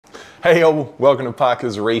Hey all, welcome to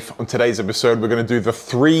Parker's Reef. On today's episode, we're going to do the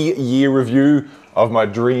 3-year review of my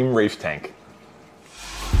dream reef tank.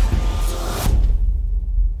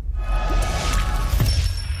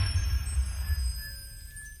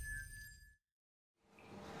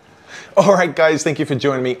 Alright guys, thank you for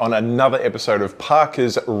joining me on another episode of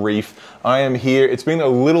Parker's Reef. I am here. It's been a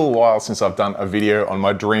little while since I've done a video on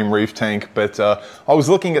my dream reef tank, but I was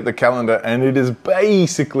looking at the calendar and it is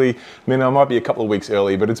basically, I might be a couple of weeks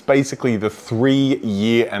early, but it's basically the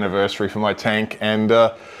 3-year anniversary for my tank. And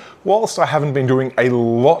whilst I haven't been doing a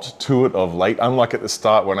lot to it of late, unlike at the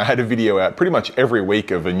start when I had a video out pretty much every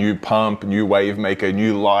week of a new pump, new wave maker,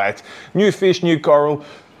 new light, new fish, new coral,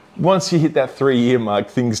 once you hit that 3-year mark,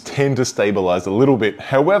 things tend to stabilize a little bit.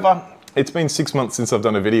 However, it's been 6 months since I've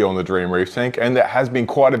done a video on the Dream Reef tank, and there has been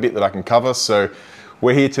quite a bit that I can cover, so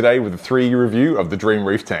we're here today with a 3-year review of the Dream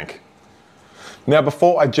Reef tank. Now,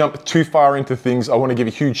 before I jump too far into things, I want to give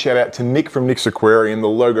a huge shout out to Nick from Nick's Aquarium, the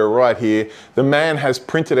logo right here. The man has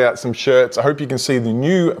printed out some shirts. I hope you can see the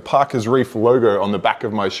new Parker's Reef logo on the back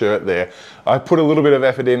of my shirt there. I put a little bit of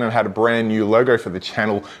effort in and had a brand new logo for the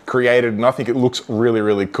channel created, and I think it looks really,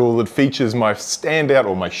 really cool. It features my standout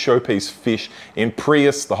or my showpiece fish in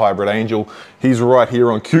Prius, the hybrid angel. He's right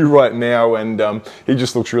here on cue right now, and he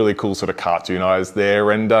just looks really cool, sort of cartoonized there.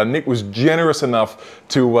 And Nick was generous enough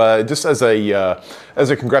to, just as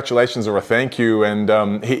a congratulations or a thank you,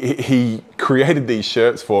 and he created these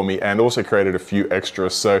shirts for me and also created a few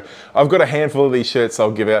extras. So I've got a handful of these shirts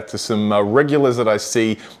I'll give out to some regulars that I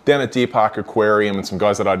see down at Deer Park Aquarium and some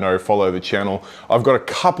guys that I know follow the channel. I've got a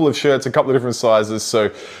couple of shirts, a couple of different sizes, so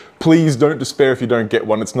please don't despair if you don't get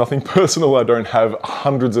one. It's nothing personal. I don't have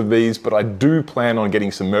hundreds of these, but I do plan on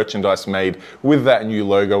getting some merchandise made with that new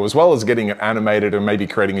logo, as well as getting it animated and maybe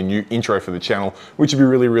creating a new intro for the channel, which would be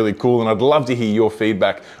really, really cool. And I'd love to hear your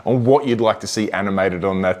feedback on what you'd like to see animated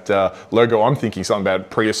on that logo. I'm thinking something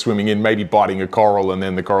about Prius swimming in, maybe biting a coral and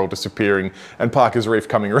then the coral disappearing and Parker's Reef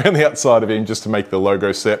coming around the outside of him just to make the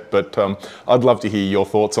logo set. But I'd love to hear your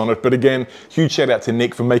thoughts on it. But again, huge shout out to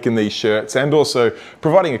Nick for making these shirts and also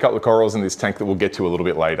providing a couple of corals in this tank that we'll get to a little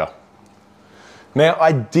bit later. Now,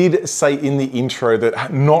 I did say in the intro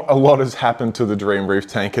that not a lot has happened to the Dream Reef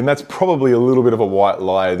tank, and that's probably a little bit of a white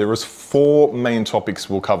lie. There is 4 main topics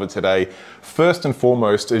we'll cover today. First and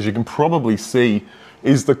foremost, as you can probably see,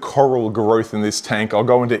 is the coral growth in this tank. I'll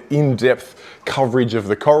go into in-depth coverage of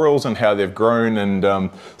the corals and how they've grown,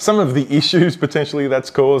 and some of the issues potentially that's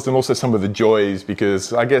caused, and also some of the joys,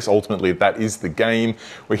 because I guess ultimately that is the game.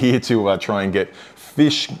 We're here to try and get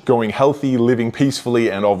fish going healthy, living peacefully,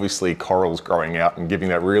 and obviously corals growing out and giving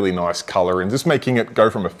that really nice color, and just making it go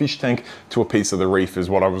from a fish tank to a piece of the reef is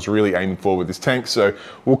what I was really aiming for with this tank. So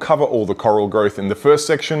we'll cover all the coral growth in the first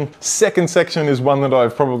section. Second section is one that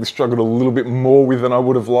I've probably struggled a little bit more with than I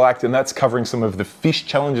would have liked, and that's covering some of the fish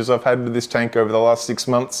challenges I've had with this tank over the last 6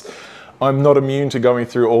 months. I'm not immune to going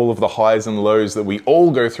through all of the highs and lows that we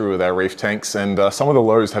all go through with our reef tanks, and some of the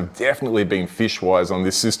lows have definitely been fish-wise on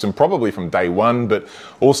this system, probably from day one, but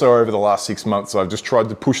also over the last 6 months I've just tried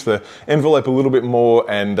to push the envelope a little bit more,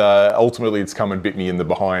 and ultimately it's come and bit me in the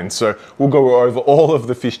behind. So we'll go over all of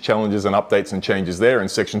the fish challenges and updates and changes there in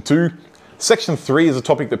section 2. Section 3 is a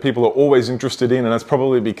topic that people are always interested in, and that's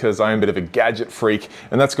probably because I am a bit of a gadget freak,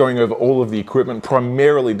 and that's going over all of the equipment,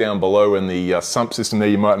 primarily down below in the sump system there.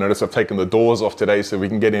 You might notice I've taken the doors off today so we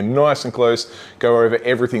can get in nice and close, go over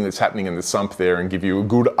everything that's happening in the sump there and give you a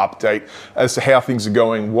good update as to how things are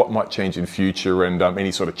going, what might change in future, and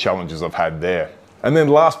any sort of challenges I've had there. And then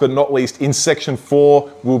last but not least, in section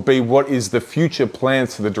 4 will be what is the future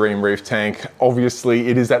plans for the Dream Reef tank. Obviously,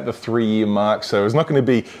 it is at the 3-year mark, so it's not going to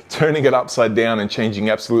be turning it upside down and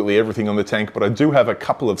changing absolutely everything on the tank, but I do have a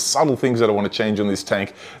couple of subtle things that I want to change on this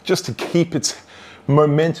tank just to keep its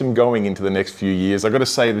momentum going into the next few years. I've got to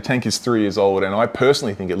say the tank is 3 years old, and I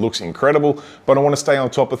personally think it looks incredible, but I want to stay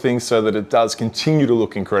on top of things so that it does continue to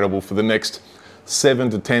look incredible for the next 7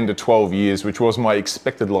 to 10 to 12 years, which was my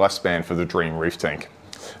expected lifespan for the Dream Reef tank.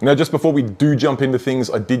 Now, just before we do jump into things,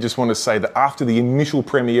 I did just want to say that after the initial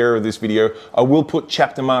premiere of this video, I will put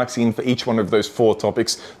chapter marks in for each one of those 4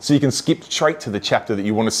 topics, so you can skip straight to the chapter that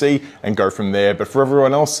you want to see and go from there. But for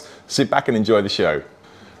everyone else, sit back and enjoy the show.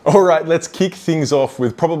 All right, let's kick things off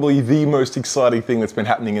with probably the most exciting thing that's been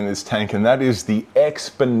happening in this tank, and that is the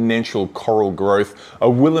exponential coral growth. I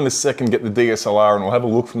will in a second get the DSLR and we'll have a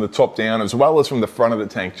look from the top down as well as from the front of the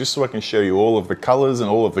tank, just so I can show you all of the colors and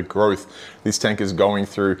all of the growth this tank is going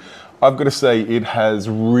through. I've got to say it has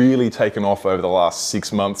really taken off over the last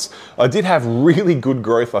 6 months. I did have really good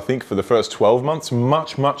growth, I think, for the first 12 months,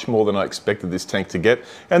 much more than I expected this tank to get.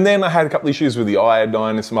 And then I had a couple issues with the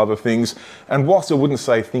iodine and some other things. And whilst I wouldn't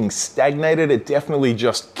say things stagnated, it definitely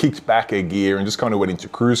just kicked back a gear and just kind of went into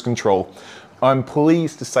cruise control. I'm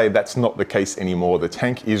pleased to say that's not the case anymore. The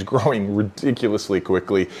tank is growing ridiculously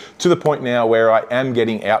quickly to the point now where I am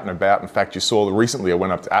getting out and about. In fact, you saw recently I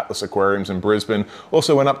went up to Atlas Aquariums in Brisbane.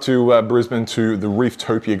 Also went up to Brisbane to the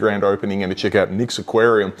Reeftopia grand opening and to check out Nick's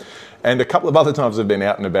Aquarium. And a couple of other times I've been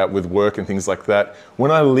out and about with work and things like that.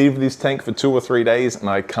 When I leave this tank for 2 or 3 days and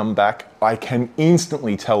I come back, I can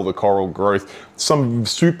instantly tell the coral growth. Some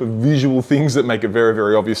super visual things that make it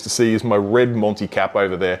very obvious to see is my red Monty cap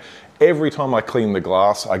over there. Every time I clean the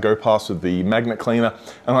glass, I go past with the magnet cleaner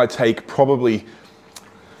and I take probably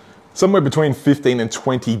somewhere between 15 and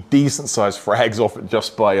 20 decent sized frags off it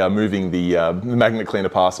just by moving the magnet cleaner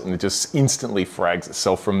past it, and it just instantly frags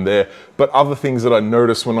itself from there. But other things that I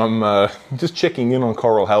notice when I'm just checking in on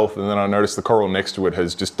coral health, and then I notice the coral next to it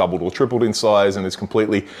has just doubled or tripled in size and it's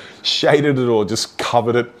completely shaded it or just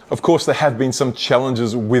covered it. Of course, there have been some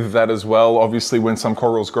challenges with that as well. Obviously, when some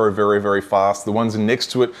corals grow very fast, the ones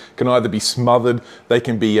next to it can either be smothered, they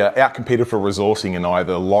can be outcompeted for resourcing in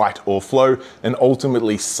either light or flow, and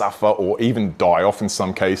ultimately suffer or even die off in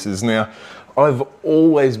some cases. Now, I've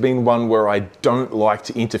always been one where I don't like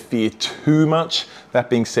to interfere too much.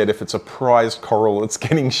 That being said, if it's a prized coral that's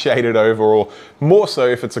getting shaded over, or more so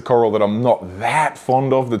if it's a coral that I'm not that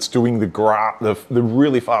fond of that's doing the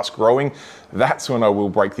really fast growing, that's when I will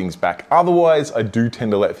break things back. Otherwise, I do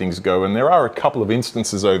tend to let things go. And there are a couple of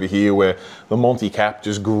instances over here where the Monty cap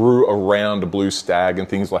just grew around a blue stag and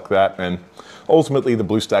things like that. And ultimately, the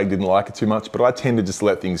blue stag didn't like it too much, but I tend to just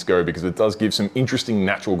let things go because it does give some interesting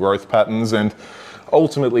natural growth patterns, and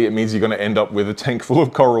ultimately it means you're going to end up with a tank full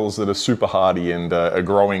of corals that are super hardy and are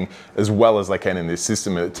growing as well as they can in this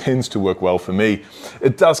system, and it tends to work well for me.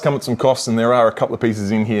 It does come at some costs, and there are a couple of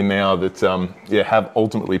pieces in here now that yeah, have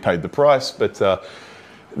ultimately paid the price, but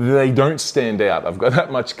they don't stand out. I've got that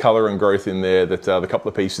much color and growth in there that the couple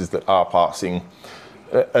of pieces that are passing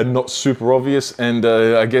are not super obvious, and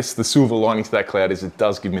I guess the silver lining to that cloud is it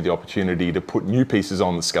does give me the opportunity to put new pieces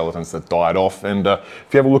on the skeletons that died off. And if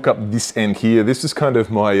you have a look up this end here, this is kind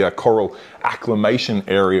of my coral acclimation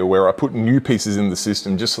area where I put new pieces in the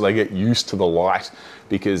system just so they get used to the light,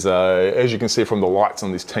 because as you can see from the lights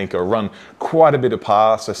on this tank, I run quite a bit of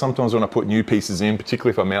power, so sometimes when I put new pieces in,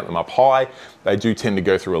 particularly if I mount them up high, they do tend to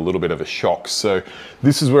go through a little bit of a shock. So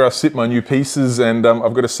this is where I sit my new pieces, and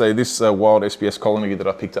I've got to say this wild SPS colony that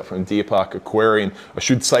I picked up from Deer Park Aquarium, I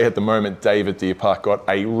should say at the moment Dave at Deer Park got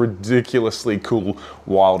a ridiculously cool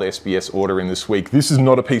wild SPS order in this week. This is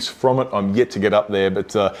not a piece from it, I'm yet to get up there, but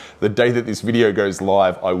the day that this video goes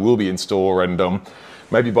live, I will be in store, and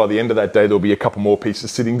maybe by the end of that day, there'll be a couple more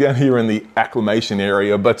pieces sitting down here in the acclimation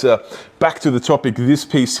area. But back to the topic, this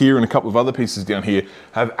piece here and a couple of other pieces down here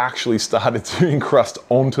have actually started to encrust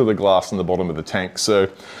onto the glass in the bottom of the tank. So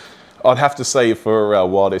I'd have to say for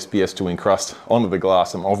wild SPS to encrust onto the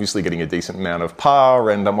glass, I'm obviously getting a decent amount of par,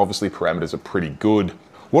 and obviously parameters are pretty good.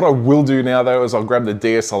 What I will do now though is I'll grab the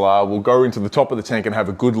DSLR, we'll go into the top of the tank and have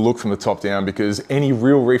a good look from the top down, because any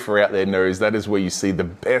real reefer out there knows that is where you see the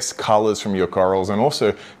best colors from your corals and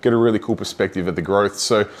also get a really cool perspective of the growth.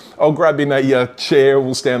 So I'll grab in a chair,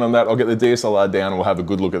 we'll stand on that, I'll get the DSLR down and we'll have a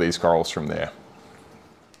good look at these corals from there.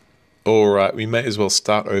 Alright, we may as well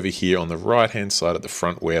start over here on the right hand side at the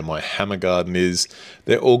front where my hammer garden is.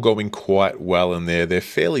 They're all going quite well in there. They're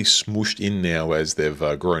fairly smooshed in now as they've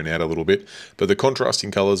grown out a little bit, but the contrasting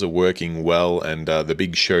colours are working well, and the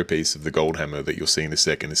big showpiece of the gold hammer that you'll see in a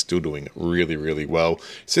second is still doing really well.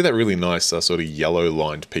 See that really nice sort of yellow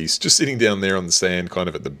lined piece just sitting down there on the sand kind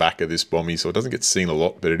of at the back of this bommy, so it doesn't get seen a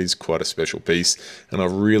lot, but it is quite a special piece, and I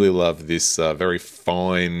really love this very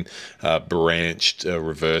fine branched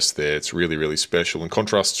reverse there. It's really special and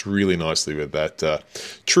contrasts really nicely with that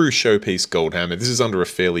true showpiece gold hammer. This is under a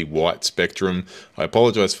fairly white spectrum. I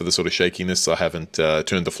apologize for the sort of shakiness. I haven't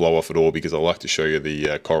turned the flow off at all because I like to show you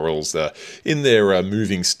the corals in their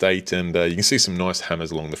moving state, and you can see some nice hammers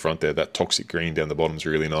along the front there. That toxic green down the bottom is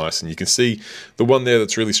really nice, and you can see the one there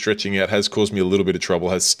that's really stretching out has caused me a little bit of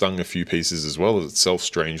trouble, has stung a few pieces as well as itself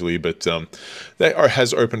strangely, but that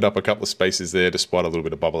has opened up a couple of spaces there despite a little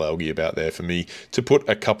bit of bubble algae about there for me to put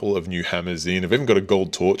a couple of of new hammers in. I've even got a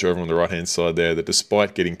gold torch over on the right hand side there that,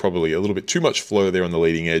 despite getting probably a little bit too much flow there on the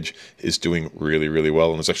leading edge, is doing really, really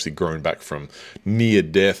well, and it's actually grown back from near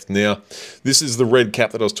death. Now, this is the red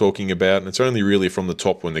cap that I was talking about, and it's only really from the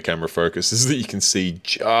top when the camera focuses that you can see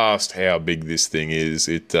just how big this thing is.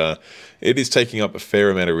 It is taking up a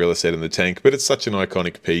fair amount of real estate in the tank, but it's such an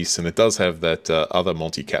iconic piece, and it does have that other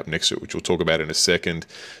Monty cap next to it, which we'll talk about in a second.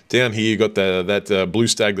 Down here, you got that blue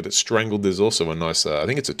stag that it strangled. There's also a nice, I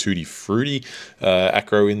think it's a Tutti Frutti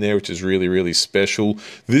acro in there, which is really, really special.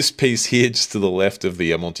 This piece here, just to the left of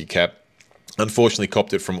the Monty cap, unfortunately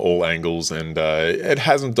copped it from all angles, and it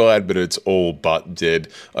hasn't died, but it's all but dead.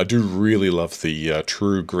 I do really love the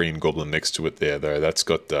true green goblin next to it there, though. That's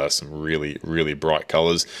got some really, really bright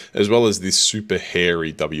colours, as well as this super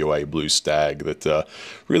hairy WA blue stag that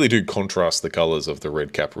really do contrast the colours of the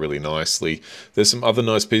red cap really nicely. There's some other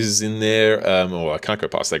nice pieces in there. I can't go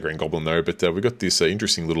past that green goblin though, but we've got this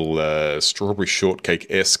interesting little strawberry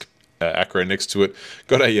shortcake-esque acro next to it.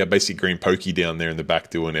 Got a basic green pokey down there in the back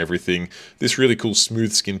doing everything. This really cool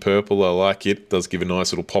smooth skin purple, I like it. Does give a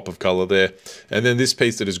nice little pop of color there. And then this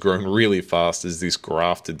piece that has grown really fast is this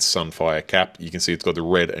grafted Sunfire cap. You can see it's got the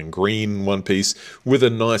red and green one piece with a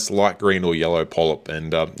nice light green or yellow polyp,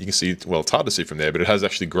 and you can see, well, it's hard to see from there, but it has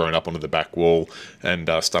actually grown up onto the back wall and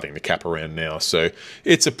starting to cap around now. So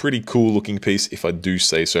it's a pretty cool looking piece, if I do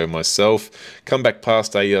say so myself. Come back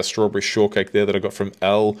past a strawberry shortcake there that I got from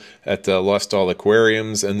Al at Lifestyle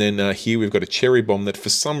Aquariums, and then here we've got a cherry bomb that for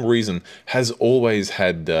some reason has always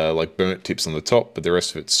had like burnt tips on the top, but the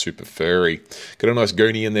rest of it's super furry. Got a nice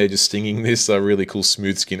goni in there just stinging this really cool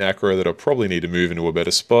smooth skin acro that I probably need to move into a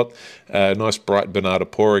better spot. Nice bright Bernarda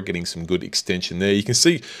Pora, getting some good extension there. You can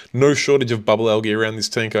see no shortage of bubble algae around this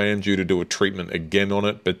tank. I am due to do a treatment again on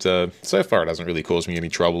it, but so far it hasn't really caused me any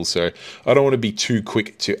trouble, so I don't want to be too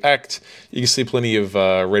quick to act. You can see plenty of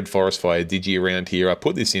red forest fire digi around here. I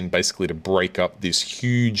put this in basically to break up this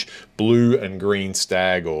huge blue and green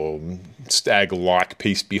stag or stag-like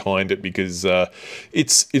piece behind it, because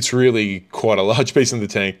it's really quite a large piece in the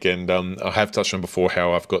tank, and I have touched on before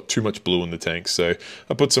how I've got too much blue in the tank, so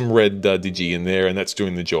I put some red digi in there, and that's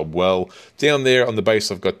doing the job well. Down there on the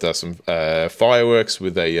base I've got some fireworks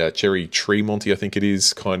with a cherry tree Monty, I think it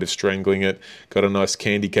is, kind of strangling it. Got a nice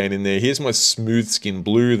candy cane in there. Here's my smooth skin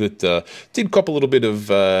blue that did cop a little bit of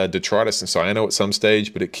detritus and cyano at some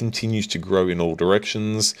stage, but it continues to grow in all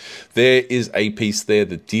directions. There is a piece there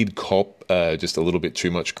that did cop just a little bit too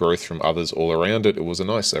much growth from others all around it. It was a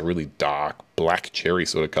nice, really dark black cherry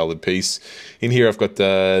sort of coloured piece. In here I've got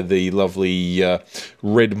the lovely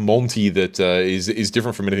red Monty that is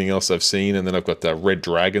different from anything else I've seen, and then I've got the red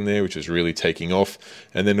dragon there, which is really taking off.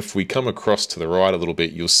 And then if we come across to the right a little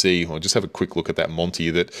bit, you'll see, I'll just have a quick look at that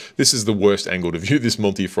Monty, that this is the worst angle to view this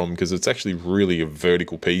Monty from, because it's actually really a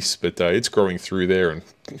vertical piece, but it's growing through there, and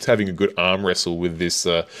it's having a good arm wrestle with this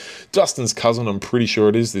Dustin's cousin, I'm pretty sure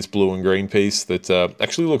it is, this blue and green piece that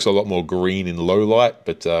actually looks a lot more green in low light,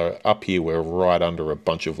 but up here we're right under a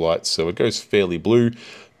bunch of lights, so it goes fairly blue,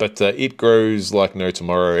 but it grows like no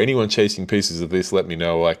tomorrow. Anyone chasing pieces of this, let me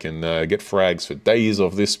know. I can get frags for days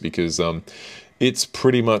of this, because it's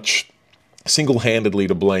pretty much single-handedly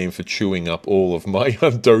to blame for chewing up all of my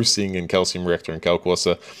dosing and calcium reactor and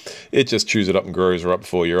calquasa. It just chews it up and grows right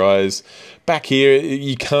before your eyes. Back here,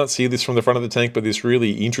 you can't see this from the front of the tank, but this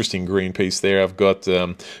really interesting green piece there. I've got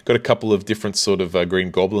a couple of different sort of green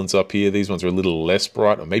goblins up here. These ones are a little less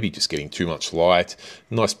bright, or maybe just getting too much light.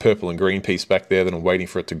 Nice purple and green piece back there that I'm waiting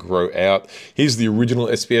for it to grow out. Here's the original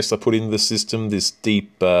SPS I put into the system, this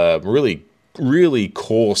deep, really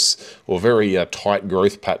coarse or very tight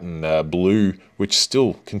growth pattern blue, which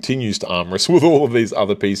still continues to arm wrestle with all of these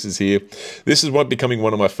other pieces here. This is becoming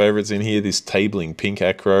one of my favorites in here, this tabling pink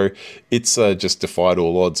acro. It's just defied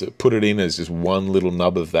all odds. Put it in as just one little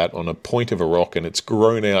nub of that on a point of a rock, and it's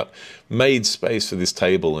grown out, made space for this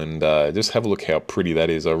table, and just have a look how pretty that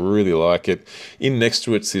is. I really like it. In next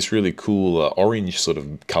to it's this really cool orange sort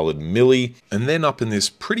of coloured millie, and then up in this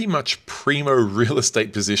pretty much primo real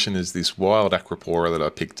estate position is this wild Acropora that I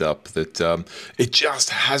picked up that it just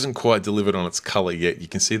hasn't quite delivered on its colour yet. You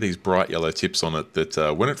can see these bright yellow tips on it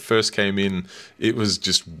that when it first came in, it was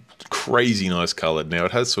just crazy nice coloured. Now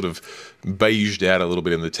it has sort of beiged out a little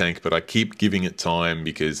bit in the tank, but I keep giving it time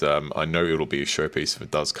because I know it'll be a showpiece if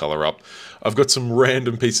it does color up. I've got some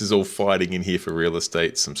random pieces all fighting in here for real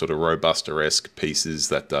estate, some sort of Robusta-esque pieces,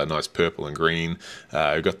 that nice purple and green.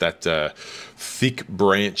 I've got that thick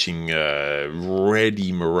branching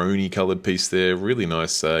reddy maroni colored piece there, really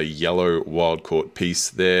nice yellow wild caught piece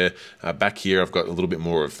there. Back here I've got a little bit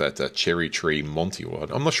more of that cherry tree Monty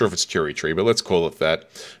Wad. I'm not sure if it's cherry tree, but let's call it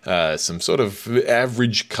that. Some sort of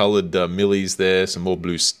average colored millies there, some more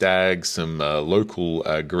blue stag, some local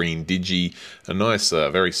green digi, a nice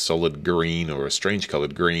very solid green or a strange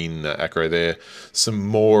colored green acro there, some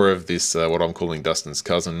more of this what I'm calling Dustin's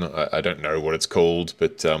cousin. I don't know what it's called,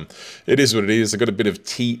 but it is what it is. I got a bit of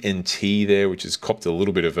TNT there, which has copped a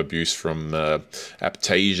little bit of abuse from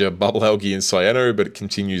Aptasia, bubble algae and cyano, but it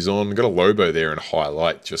continues on. Got a Lobo there in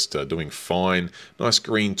highlight, just doing fine. Nice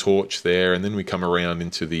green torch there, and then we come around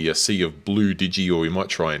into the sea of blue digi, or we might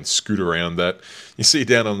try and scoot around that. You see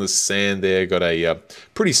down on the sand there, got a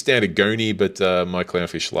pretty standard goni, but my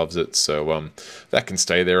clownfish loves it, so that can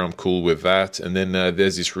stay there. I'm cool with that. And then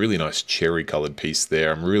there's this really nice cherry colored piece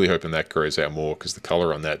there. I'm really hoping that grows out more because the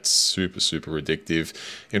color on that's super addictive.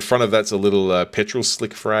 In front of that's a little petrol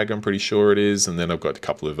slick frag, I'm pretty sure it is. And then I've got a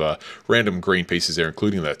couple of random green pieces there,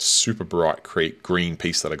 including that super bright green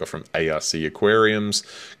piece that I got from ARC Aquariums.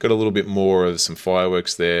 Got a little bit more of some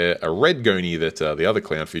fireworks there. A red goni that the other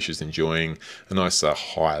clownfish is enjoying. A nice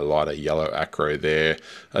highlighter yellow acro there.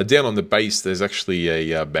 Down on the base, there's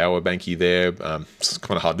actually a bower banky there. It's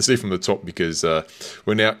kind of hard to see from the top because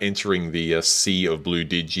we're now entering the sea of blue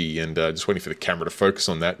digi, and just waiting for the camera to focus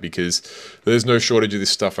on that because there's no shortage of this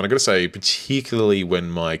stuff. And I got to say, particularly when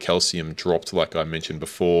my calcium dropped, like I mentioned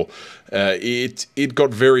before, it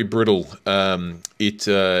got very brittle. I mean,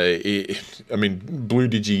 blue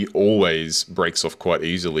digi always breaks off quite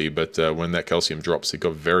easily, but when that calcium drops, it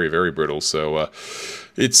got very brittle. So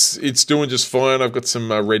it's doing just fine. I've got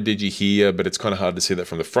some red digi here, but it's kind of hard to see that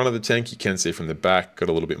from the front of the tank. You can see from the back, got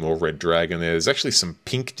a little bit more red dragon there. There's actually some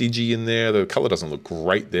pink digi in there. The color doesn't look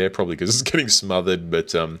great there, probably because it's getting smothered,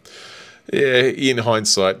 but yeah, in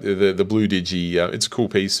hindsight, the blue digi, it's a cool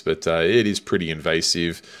piece, but it is pretty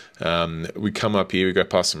invasive. We come up here, we go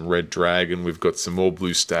past some red dragon, we've got some more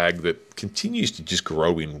blue stag that continues to just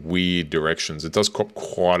grow in weird directions. It does crop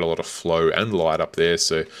quite a lot of flow and light up there,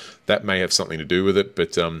 so that may have something to do with it,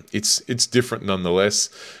 but it's different nonetheless.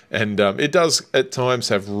 And it does at times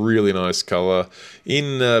have really nice color.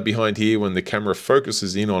 In behind here, when the camera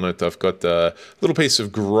focuses in on it, I've got a little piece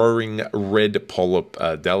of growing red polyp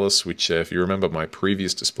Dallas, which if you remember my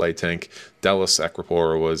previous display tank, Dallas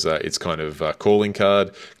Acropora was its kind of calling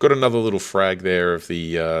card. Got another little frag there of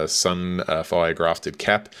the Sunfire grafted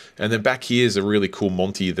cap. And then back here is a really cool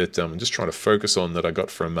Monty that I'm just trying to focus on that I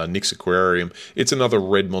got from Nick's Aquarium. It's another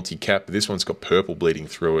red Monty cap. This one's got purple bleeding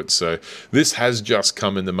through it. So this has just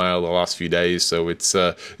come in the mail the last few days. So it's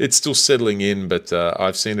still settling in, but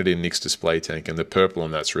I've seen it in Nick's display tank, and the purple on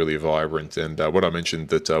that's really vibrant. And what I mentioned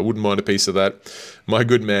that I wouldn't mind a piece of that, my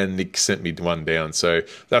good man Nick sent me one down. So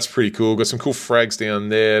that's pretty cool. Got some cool frags down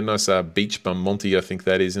there. Nice beach bum Monty, I think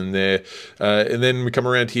that is in there. And then we come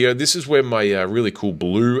around here. This is where my really cool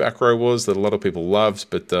blue acro was that a lot of people loved,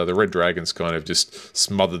 but the red dragons kind of just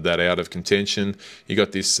smothered that out of contention. You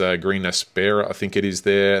got this green aspera, I think it is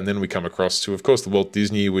there. And then we come across to, of course, the Walt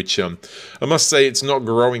Disney, which I must say it's not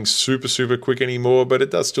growing super quick anymore, but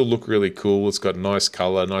it does still look really cool. It's got nice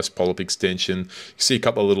color, nice polyp extension. You see a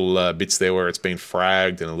couple of little bits there where it's been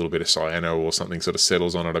fragged and a little bit of cyano or something sort of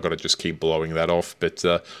settles on it. I've got to just keep blowing that off, but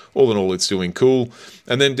all in all, it's doing cool.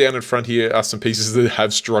 And then down in front here are some pieces that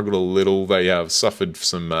have struggled a little. They have suffered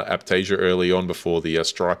some aptasia early on before the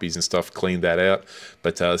stripies and stuff cleaned that out,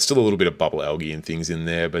 but still a little bit of bubble algae and things in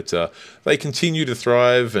there, but they continue to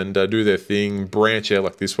thrive and do their thing, branch out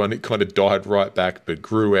like this one. It kind of died right back, but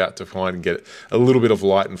grew out to find and get a little bit of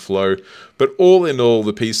light and flow. But all in all,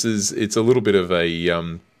 the pieces, it's a little bit of a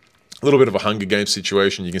Hunger Games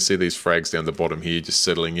situation. You can see these frags down the bottom here just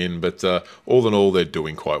settling in, but all in all, they're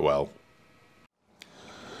doing quite well.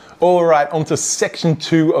 All right, on to section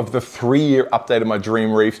 2 of the 3-year update of my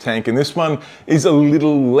Dream Reef tank, and this one is a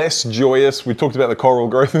little less joyous. We talked about the coral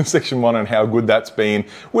growth in section 1 and how good that's been,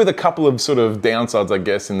 with a couple of sort of downsides, I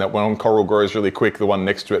guess, in that when coral grows really quick, the one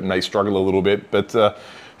next to it may struggle a little bit, but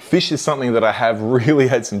fish is something that I have really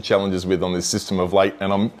had some challenges with on this system of late,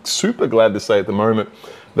 and I'm super glad to say at the moment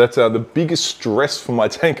that the biggest stress for my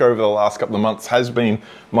tank over the last couple of months has been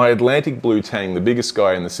my Atlantic blue tang, the biggest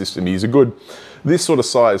guy in the system. He's a good, this sort of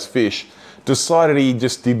size fish, decided he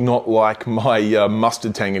just did not like my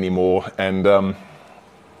mustard tang anymore, and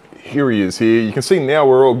here he is here. You can see now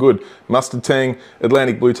we're all good. Mustard tang,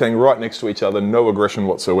 Atlantic blue tang right next to each other, no aggression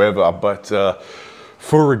whatsoever, but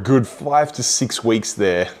for a good 5 to 6 weeks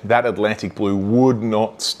there, that Atlantic blue would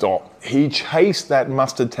not stop. He chased that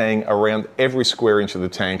mustard tang around every square inch of the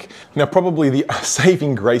tank. Now, probably the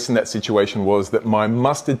saving grace in that situation was that my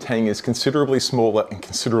mustard tang is considerably smaller and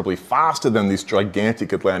considerably faster than this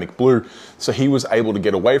gigantic Atlantic blue, so he was able to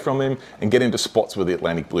get away from him and get into spots where the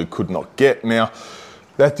Atlantic blue could not get. Now,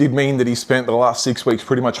 that did mean that he spent the last 6 weeks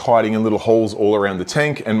pretty much hiding in little holes all around the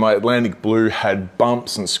tank, and my Atlantic blue had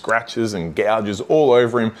bumps and scratches and gouges all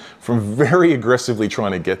over him from very aggressively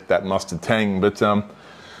trying to get that mustard tang. But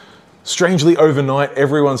strangely, overnight,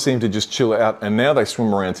 everyone seemed to just chill out, and now they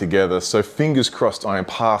swim around together. So fingers crossed I am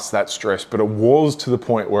past that stress, but it was to the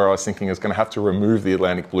point where I was thinking I was going to have to remove the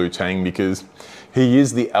Atlantic blue tang because he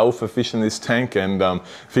is the alpha fish in this tank, and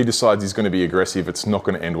if he decides he's going to be aggressive, it's not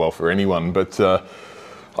going to end well for anyone. But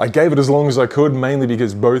I gave it as long as I could, mainly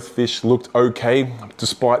because both fish looked okay.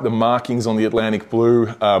 Despite the markings on the Atlantic blue,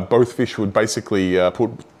 both fish would basically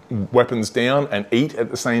put weapons down and eat at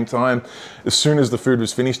the same time. As soon as the food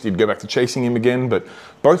was finished, he'd go back to chasing him again, but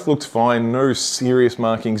both looked fine, no serious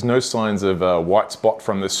markings, no signs of white spot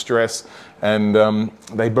from the stress, and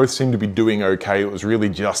they both seemed to be doing okay. It was really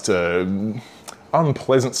just a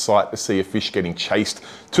unpleasant sight to see a fish getting chased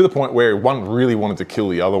to the point where one really wanted to kill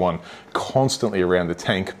the other one constantly around the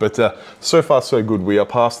tank. But so far so good. We are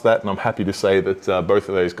past that, and I'm happy to say that both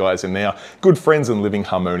of those guys are now good friends and living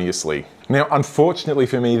harmoniously. Now, unfortunately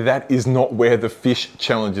for me, that is not where the fish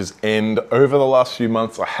challenges end. Over the last few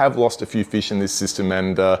months, I have lost a few fish in this system,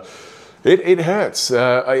 and it hurts.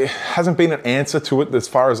 It hasn't been an answer to it as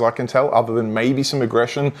far as I can tell, other than maybe some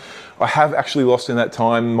aggression. I have actually lost in that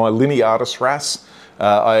time my lineatus wrasse,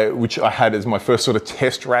 which I had as my first sort of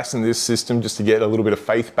test wrasse in this system, just to get a little bit of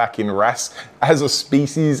faith back in wrasse as a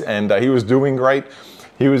species, and he was doing great.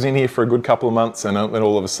 He was in here for a good couple of months, and then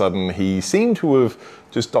all of a sudden he seemed to have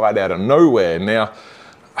just died out of nowhere. Now,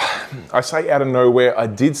 I say out of nowhere, I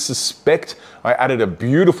did suspect I added a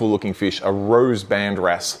beautiful looking fish, a rose band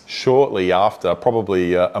wrasse, shortly after,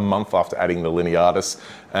 probably a month after adding the lineatus.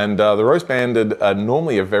 And the rose banded are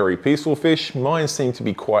normally a very peaceful fish. Mine seemed to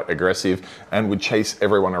be quite aggressive and would chase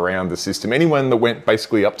everyone around the system. Anyone that went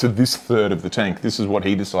basically up to this third of the tank, this is what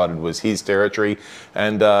he decided was his territory.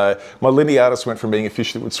 And my lineatus went from being a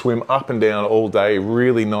fish that would swim up and down all day,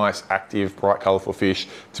 really nice, active, bright, colorful fish,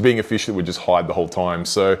 to being a fish that would just hide the whole time.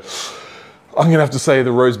 So I'm gonna have to say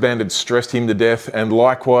the rose banded stressed him to death, and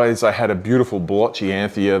likewise I had a beautiful blotchy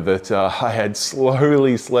that I had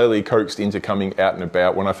slowly coaxed into coming out and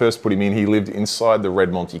about. When I first put him in, he lived inside the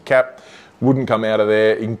red Monty cap, wouldn't come out of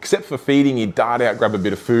there, except for feeding. He'd dart out, grab a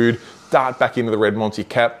bit of food, dart back into the red Monty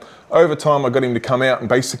cap. Over time, I got him to come out and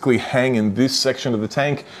basically hang in this section of the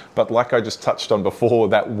tank, but like I just touched on before,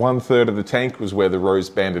 that 1/3 of the tank was where the rose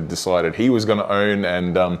banded decided he was gonna own,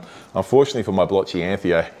 and unfortunately for my blotchy,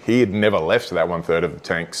 he had never left that 1/3 of the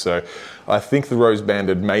tank, so I think the rose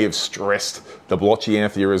banded may have stressed the blotchy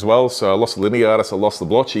as well, so I lost the lineatus, I lost the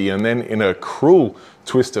blotchy, and then in a cruel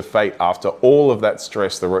twist of fate, after all of that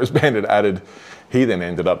stress the rose banded added, he then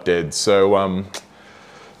ended up dead. So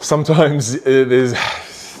sometimes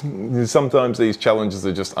sometimes these challenges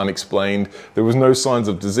are just unexplained. There was no signs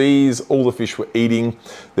of disease, all the fish were eating.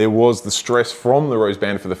 There was the stress from the rose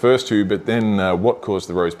banded for the first two, but then what caused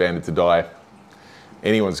the rose banded to die?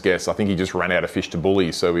 Anyone's guess. I think he just ran out of fish to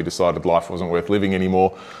bully, so he decided life wasn't worth living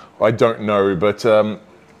anymore. I don't know, but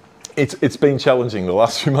it's been challenging. The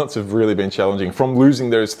last few months have really been challenging. From losing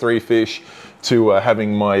those 3 fish to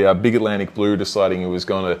having my big Atlantic blue deciding it was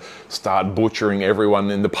going to start butchering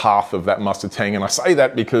everyone in the path of that mustard tang. And I say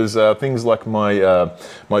that because things like my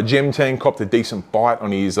gem tang copped a decent bite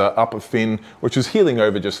on his upper fin, which was healing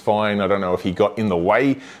over just fine. I don't know if he got in the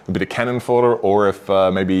way, a bit of cannon fodder, or if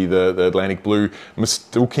maybe the Atlantic blue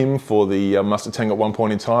mistook him for the mustard tang at one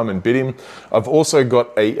point in time and bit him. I've also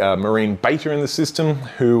got a marine beta in the system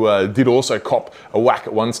who did also cop a whack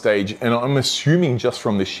at one stage, and I'm assuming just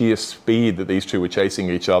from the sheer speed that these two were chasing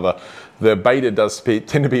each other. The beta does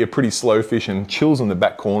tend to be a pretty slow fish and chills in the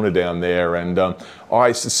back corner down there, and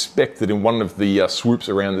I suspect that in one of the swoops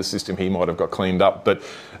around the system he might have got cleaned up, but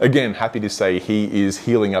again, happy to say he is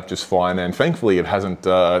healing up just fine, and thankfully it hasn't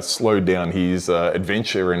slowed down his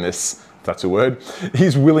adventure in this, if that's a word.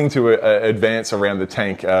 He's willing to advance around the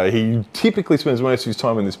tank. He typically spends most of his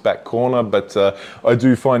time in this back corner, but I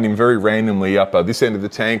do find him very randomly up this end of the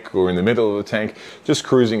tank or in the middle of the tank, just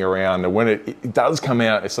cruising around. And when it does come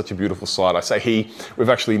out, it's such a beautiful sight. I say we've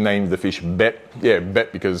actually named the fish Bet. Yeah,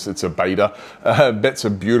 Bet because it's a beta. Bet's a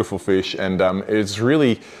beautiful fish, and it's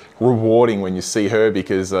really rewarding when you see her,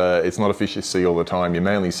 because it's not a fish you see all the time. You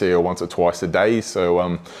mainly see her once or twice a day.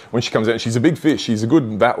 So when she comes out, she's a big fish. She's a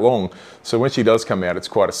good that long. So when she does come out, it's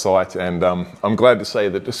quite a sight. And I'm glad to say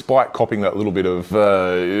that despite copping that little bit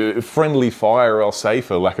of friendly fire, I'll say,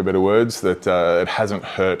 for lack of better words, that it hasn't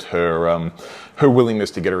hurt her her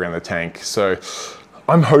willingness to get around the tank. So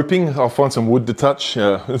I'm hoping I'll find some wood to touch.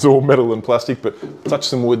 It's all metal and plastic, but touch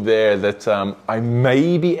some wood there, that I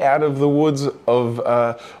may be out of the woods of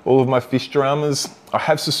all of my fish dramas. I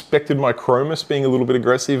have suspected my chromis being a little bit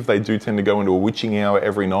aggressive. They do tend to go into a witching hour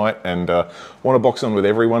every night and want to box on with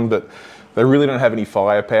everyone, but they really don't have any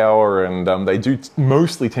firepower, and they do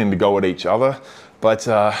mostly tend to go at each other. But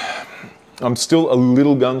I'm still a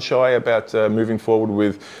little gun shy about moving forward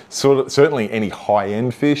with certainly any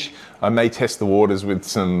high-end fish. I may test the waters with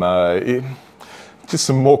some just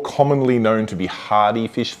some more commonly known to be hardy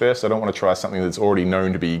fish first. I don't want to try something that's already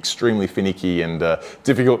known to be extremely finicky and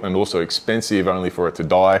difficult and also expensive only for it to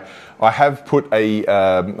die. I have put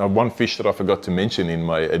one fish that I forgot to mention in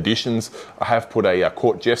my additions. I have put a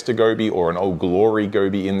court jester goby, or an old glory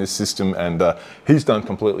goby, in this system, and he's done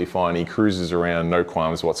completely fine. He cruises around, no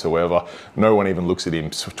qualms whatsoever. No one even looks at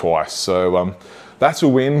him twice. So that's a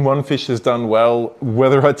win. One fish has done well.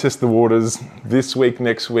 Whether I test the waters this week,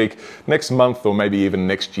 next month, or maybe even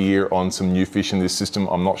next year on some new fish in this system,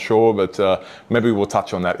 I'm not sure, but maybe we'll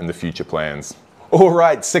touch on that in the future plans. All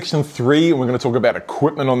right, section 3, we're going to talk about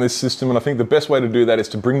equipment on this system, and I think the best way to do that is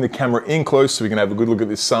to bring the camera in close so we can have a good look at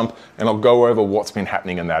this sump, and I'll go over what's been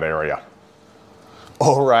happening in that area.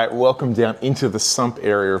 All right, welcome down into the sump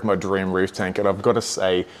area of my dream reef tank, and I've got to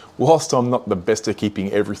say, whilst I'm not the best at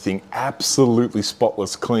keeping everything absolutely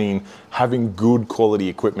spotless clean, having good quality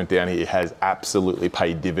equipment down here has absolutely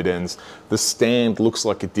paid dividends. The stand looks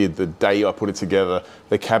like it did the day I put it together.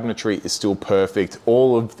 The cabinetry is still perfect.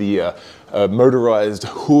 All of the motorized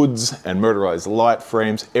hoods and motorized light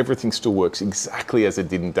frames, everything still works exactly as it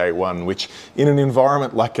did in day one, which in an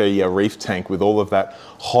environment like a reef tank with all of that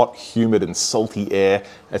hot, humid and salty air,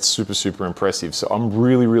 that's super, super impressive. So I'm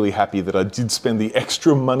really, really happy that I did spend the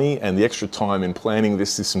extra money and the extra time in planning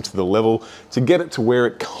this system to the level to get it to where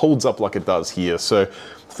it holds up like it does here. So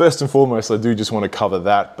first and foremost, I do just want to cover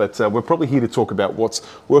that, but we're probably here to talk about what's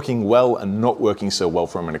working well and not working so well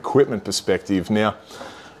from an equipment perspective. Now,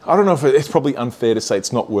 I don't know if it's probably unfair to say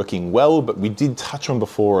it's not working well, but we did touch on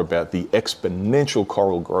before about the exponential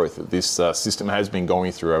coral growth that this system has been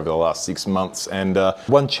going through over the last 6 months. And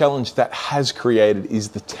one challenge that has created is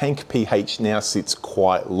the tank pH now sits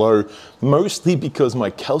quite low, mostly because my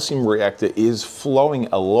calcium reactor is flowing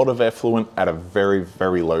a lot of effluent at a very,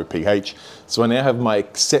 very low pH. So I now have my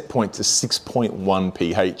set point to 6.1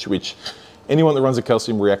 pH, which anyone that runs a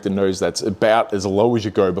calcium reactor knows that's about as low as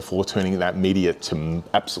you go before turning that media to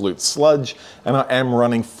absolute sludge. And I am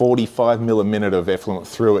running 45 mil a minute of effluent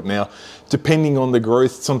through it. Now, depending on the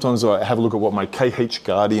growth, sometimes I have a look at what my KH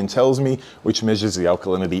Guardian tells me, which measures the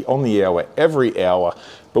alkalinity on the hour, every hour.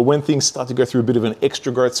 But when things start to go through a bit of an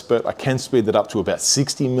extra growth spurt, I can speed that up to about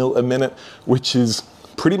 60 mil a minute, which is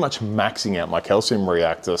pretty much maxing out my calcium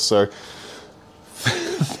reactor. So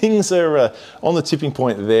things are on the tipping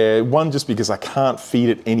point there. One, just because I can't feed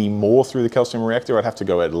it any more through the calcium reactor. I'd have to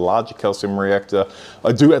go at a larger calcium reactor.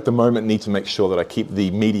 I do at the moment need to make sure that I keep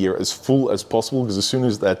the media as full as possible, because as soon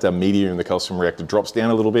as that media in the calcium reactor drops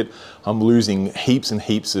down a little bit, I'm losing heaps and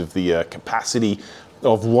heaps of the capacity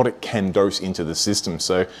of what it can dose into the system.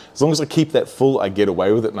 So as long as I keep that full, I get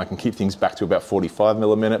away with it, and I can keep things back to about 45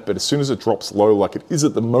 mil a minute. But as soon as it drops low like it is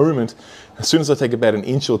at the moment, as soon as I take about an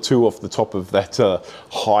inch or two off the top of that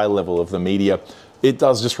high level of the media, it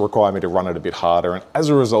does just require me to run it a bit harder, and as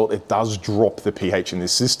a result it does drop the pH in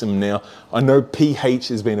this system. Now, I know pH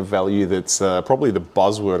has been a value that's probably the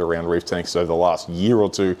buzzword around reef tanks over the last year or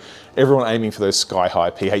two. Everyone aiming for those sky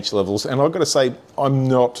high pH levels, and I've got to say I'm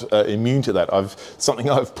not immune to that.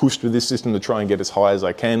 Something I've pushed with this system to try and get as high as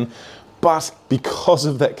I can. But because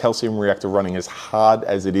of that calcium reactor running as hard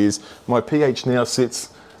as it is, my pH now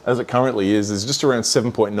sits, as it currently is just around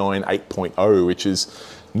 7.9, 8.0, which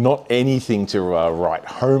is not anything to write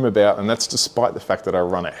home about, and that's despite the fact that I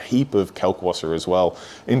run a heap of kalkwasser as well.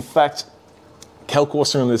 In fact,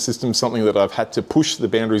 kalkwasser in the system is something that I've had to push the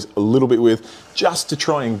boundaries a little bit with, just to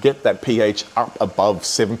try and get that pH up above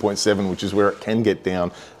 7.7, which is where it can get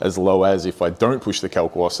down as low as if I don't push the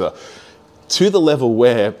kalkwasser, to the level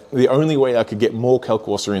where the only way I could get more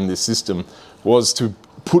kalkwasser in this system was to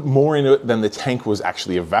put more in it than the tank was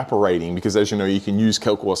actually evaporating, because as you know, you can use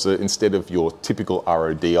kalkwasser instead of your typical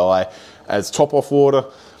RODI as top-off water.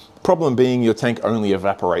 Problem being, your tank only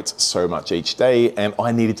evaporates so much each day, and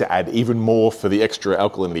I needed to add even more for the extra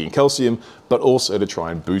alkalinity and calcium, but also to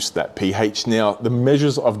try and boost that pH. Now, the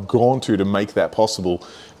measures I've gone to make that possible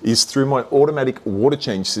is through my automatic water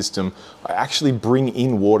change system. I actually bring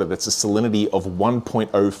in water that's a salinity of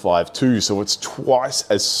 1.052, so it's twice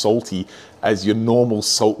as salty as your normal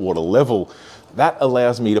saltwater level. That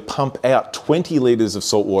allows me to pump out 20 litres of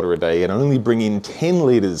salt water a day and only bring in 10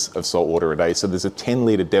 litres of salt water a day. So there's a 10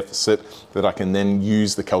 litre deficit that I can then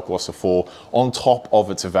use the Kalkwasser for on top of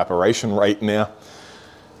its evaporation rate. Now,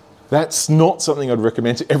 that's not something I'd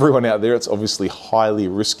recommend to everyone out there. It's obviously highly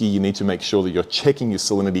risky. You need to make sure that you're checking your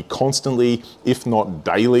salinity constantly, if not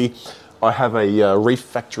daily. I have a Reef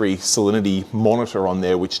factory salinity monitor on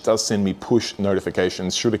there, which does send me push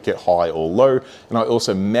notifications should it get high or low. And I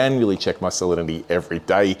also manually check my salinity every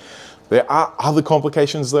day. There are other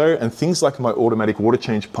complications though, and things like my automatic water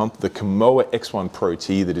change pump, the Kamoa X1 Pro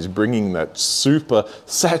T, that is bringing that super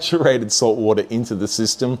saturated salt water into the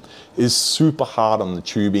system, is super hard on the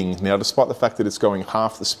tubing. Now, despite the fact that it's going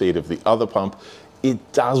half the speed of the other pump,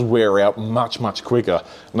 it does wear out much quicker.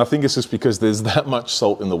 And I think it's just because there's that much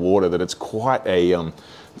salt in the water that it's quite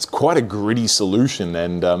a gritty solution.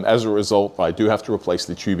 And as a result, I do have to replace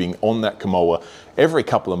the tubing on that Kamoa every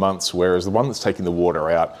couple of months, whereas the one that's taking the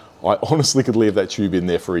water out, I honestly could leave that tube in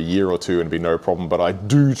there for a year or two and it'd be no problem, but I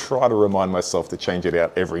do try to remind myself to change it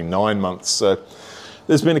out every 9 months. So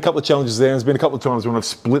there's been a couple of challenges there. There's been a couple of times when I've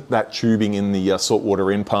split that tubing in the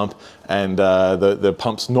saltwater in pump, and the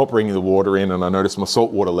pump's not bringing the water in, and I notice my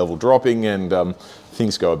saltwater level dropping, and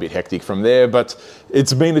things go a bit hectic from there. But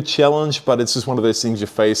it's been a challenge, but it's just one of those things you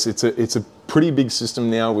face. It's a pretty big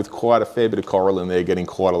system now with quite a fair bit of coral in there, getting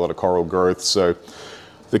quite a lot of coral growth. So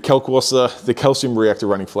the Kalkwasser, the calcium reactor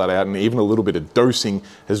running flat out, and even a little bit of dosing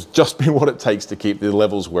has just been what it takes to keep the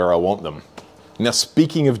levels where I want them. Now,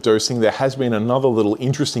 speaking of dosing, there has been another little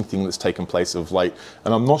interesting thing that's taken place of late,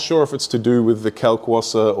 and I'm not sure if it's to do with the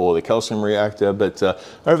Kalkwasser or the calcium reactor, but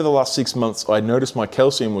over the last 6 months, I noticed my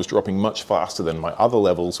calcium was dropping much faster than my other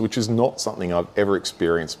levels, which is not something I've ever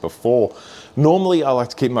experienced before. Normally, I like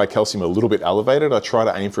to keep my calcium a little bit elevated. I try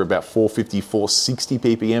to aim for about 450, 460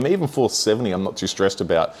 ppm, even 470 I'm not too stressed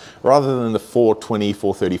about, rather than the 420,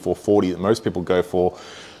 430, 440 that most people go for.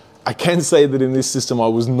 I can say that in this system, I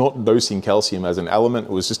was not dosing calcium as an element.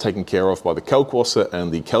 It was just taken care of by the Kalkwasser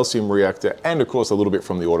and the calcium reactor, and of course a little bit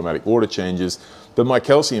from the automatic water changes. But my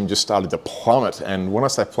calcium just started to plummet, and when I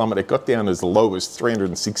say plummet, it got down as low as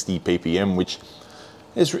 360 ppm, which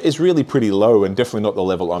is really pretty low and definitely not the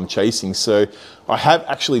level I'm chasing. So I have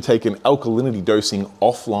actually taken alkalinity dosing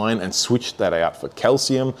offline and switched that out for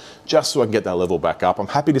calcium, just so I can get that level back up. I'm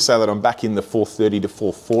happy to say that I'm back in the 430 to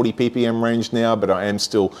 440 ppm range now, but I am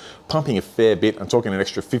still pumping a fair bit. I'm talking an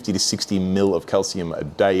extra 50 to 60 mil of calcium a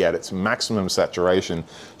day at its maximum saturation,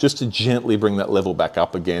 just to gently bring that level back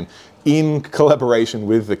up again in collaboration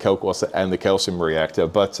with the Kalkwasser and the calcium reactor.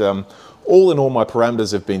 But all in all, my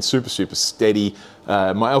parameters have been super steady.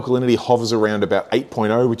 My alkalinity hovers around about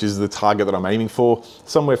 8.0, which is the target that I'm aiming for.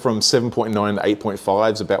 Somewhere from 7.9 to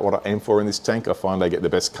 8.5 is about what I aim for in this tank. I find I get the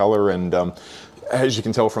best color, and as you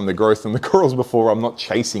can tell from the growth and the corals before, I'm not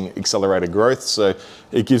chasing accelerated growth, so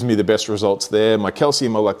it gives me the best results there. My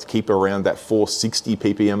calcium I like to keep around that 460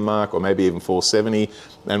 ppm mark, or maybe even 470,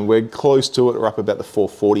 and we're close to it. We're up about the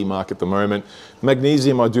 440 mark at the moment.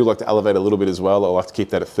 Magnesium I do like to elevate a little bit as well. I like to keep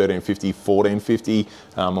that at 1350, 1450,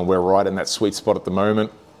 and we're right in that sweet spot at the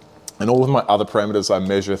moment. And all of my other parameters I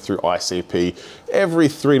measure through ICP every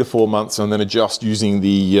 3 to 4 months, and then adjust using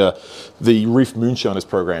the Reef Moonshiners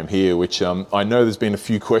program here, which I know there's been a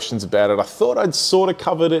few questions about it. I thought I'd sort of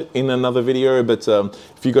covered it in another video, but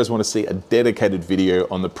if you guys want to see a dedicated video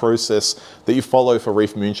on the process that you follow for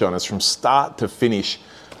Reef Moonshiners from start to finish,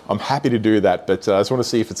 I'm happy to do that, but I just want to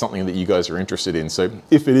see if it's something that you guys are interested in. So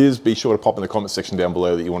if it is, be sure to pop in the comment section down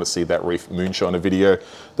below that you want to see that Reef Moonshiner video.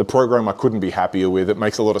 The program I couldn't be happier with. It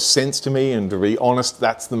makes a lot of sense to me, and to be honest,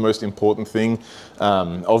 that's the most important thing.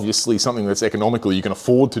 Obviously, something that's economical you can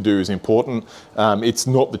afford to do is important. It's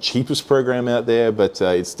not the cheapest program out there, but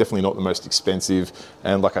it's definitely not the most expensive.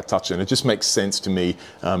 And like I touched on, it just makes sense to me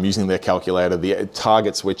using their calculator, the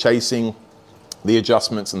targets we're chasing, the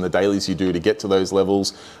adjustments and the dailies you do to get to those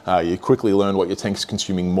levels. You quickly learn what your tank's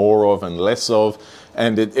consuming more of and less of,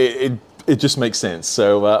 and it just makes sense.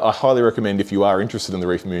 So I highly recommend, if you are interested in the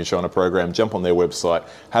Reef Moonshiner program, jump on their website,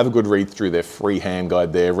 have a good read through their free hand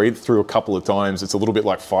guide there, read it through a couple of times. It's a little bit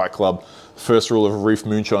like Fight Club. First rule of Reef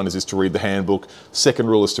Moonshiners is to read the handbook. Second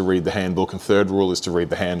rule is to read the handbook. And third rule is to read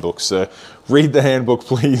the handbook. So read the handbook,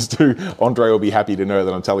 please do. Andre will be happy to know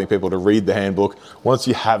that I'm telling people to read the handbook. Once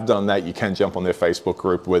you have done that, you can jump on their Facebook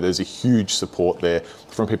group where there's a huge support there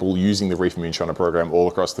from people using the Reef Moonshiner program all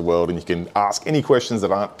across the world. And you can ask any questions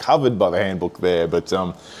that aren't covered by the handbook there. But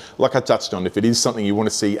like I touched on, if it is something you want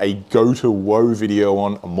to see a go-to-woe video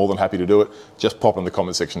on, I'm more than happy to do it. Just pop in the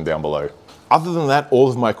comment section down below. Other than that, all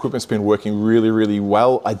of my equipment's been working really, really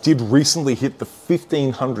well. I did recently hit the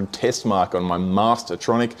 1500 test mark on my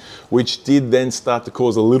Mastertronic, which did then start to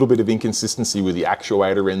cause a little bit of inconsistency with the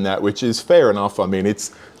actuator in that, which is fair enough. I mean,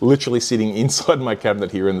 it's literally sitting inside my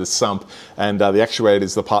cabinet here in the sump, and the actuator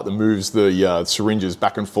is the part that moves the syringes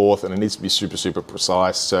back and forth, and it needs to be super, super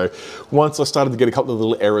precise. So once I started to get a couple of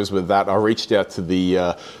little errors with that, I reached out to the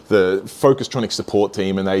Focustronic support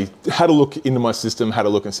team, and they had a look into my system, had a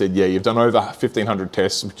look and said, yeah, you've done over 1500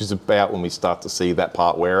 tests, which is about when we start to see that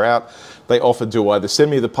part wear out. They offered to either send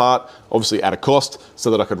me the part, obviously at a cost, so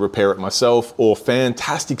that I could repair it myself, or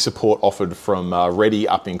fantastic support offered from Reddy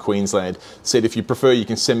up in Queensland. Said if you prefer, you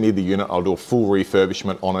can send me the unit, I'll do a full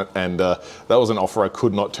refurbishment on it, and that was an offer I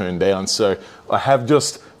could not turn down. So I have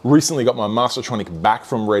just recently got my Mastertronic back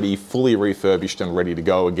from Reddy, fully refurbished and ready to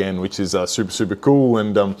go again, which is super, super cool.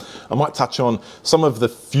 And I might touch on some of the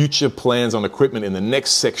future plans on equipment in the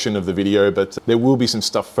next section of the video, but there will be some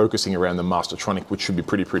stuff focusing around the Mastertronic, which should be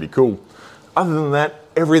pretty, pretty cool. Other than that,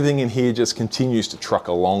 everything in here just continues to truck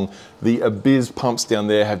along. The Abyss pumps down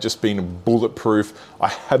there have just been bulletproof. I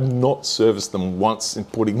have not serviced them once in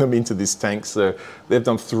putting them into this tank, so they've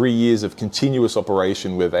done 3 years of continuous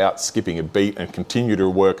operation without skipping a beat and continue to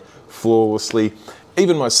work flawlessly.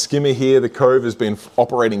 Even my skimmer here, the Cove, has been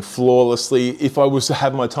operating flawlessly. If I was to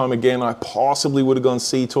have my time again, I possibly would have gone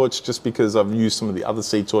Sea Torch, just because I've used some of the other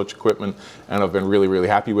Sea Torch equipment and I've been really, really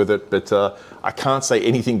happy with it. But I can't say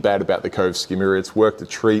anything bad about the Cove skimmer. It's worked a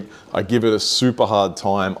treat. I give it a super hard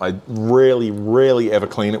time. I rarely ever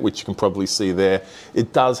clean it, which you can probably see there.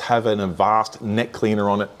 It does have an Avast neck cleaner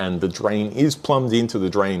on it, and the drain is plumbed into the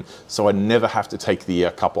drain, so I never have to take the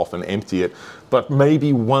cup off and empty it. But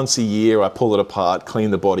maybe once a year I pull it apart, clean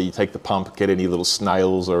the body, take the pump, get any little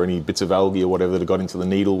snails or any bits of algae or whatever that have got into the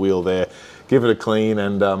needle wheel there, give it a clean,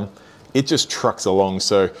 and it just trucks along.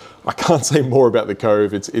 So I can't say more about the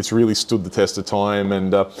Cove. It's really stood the test of time.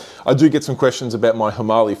 And I do get some questions about my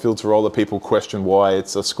Hamali filter roller. People question why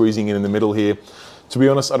it's squeezing in the middle here. To be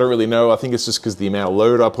honest, I don't really know. I think it's just because the amount of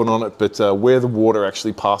load I put on it, but where the water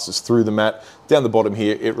actually passes through the mat, down the bottom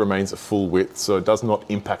here, it remains at full width, so it does not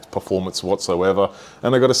impact performance whatsoever.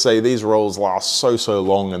 And I gotta say, these rolls last so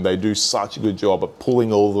long, and they do such a good job at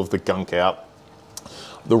pulling all of the gunk out.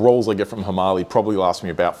 The rolls I get from Hamali probably last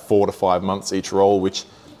me about 4 to 5 months each roll, which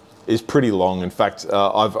is pretty long. In fact,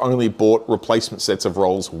 I've only bought replacement sets of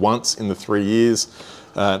rolls once in the 3 years,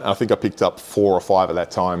 and I think I picked up 4 or 5 at that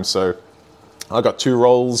time. So I got 2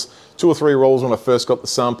 or 3 rolls when I first got the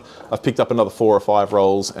sump. I've picked up another 4 or 5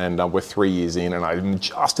 rolls, and we're 3 years in, and I'm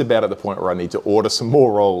just about at the point where I need to order some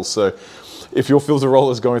more rolls. So if your filter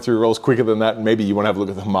roller is going through rolls quicker than that, maybe you want to have a look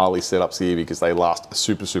at the Hamali setups here, because they last a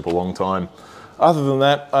super, super long time. Other than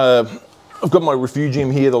that, I've got my refugium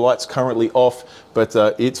here. The light's currently off, but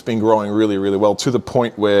it's been growing really, really well, to the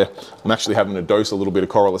point where I'm actually having to dose a little bit of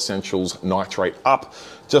Coral Essentials nitrate up,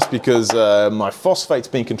 just because my phosphate's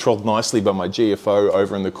being controlled nicely by my GFO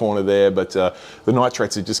over in the corner there, but the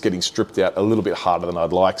nitrates are just getting stripped out a little bit harder than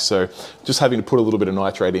I'd like. So just having to put a little bit of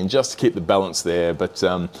nitrate in just to keep the balance there. But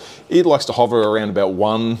it likes to hover around about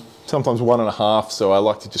 1, sometimes 1.5, so I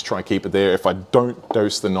like to just try and keep it there. If I don't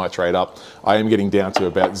dose the nitrate up, I am getting down to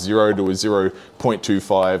about 0 to a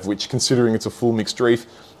 0.25, which, considering it's a full mixed reef,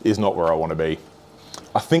 is not where I want to be.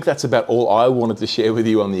 I think that's about all I wanted to share with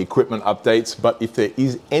you on the equipment updates, but if there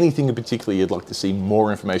is anything in particular you'd like to see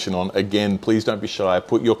more information on, again, please don't be shy.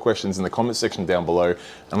 Put your questions in the comment section down below,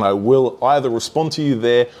 and I will either respond to you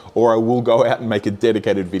there, or I will go out and make a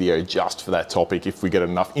dedicated video just for that topic if we get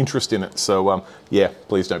enough interest in it. So yeah,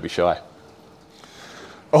 please don't be shy.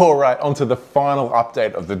 All right, on to the final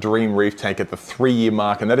update of the Dream Reef tank at the 3-year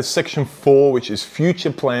mark, and that is section 4, which is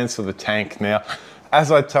future plans for the tank. Now, as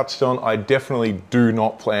I touched on, I definitely do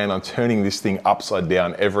not plan on turning this thing upside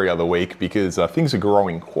down every other week, because things are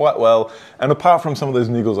growing quite well. And apart from some of those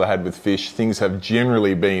niggles I had with fish, things have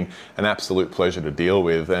generally been an absolute pleasure to deal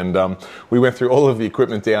with. And we went through all of the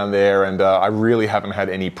equipment down there, and I really haven't had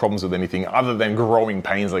any problems with anything other than growing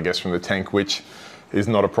pains, I guess, from the tank, which is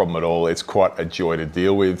not a problem at all. It's quite a joy to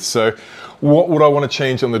deal with. So What would I want to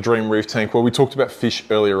change on the Dream Reef tank? Well, we talked about fish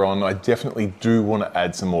earlier on. I definitely do want to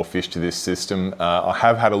add some more fish to this system. I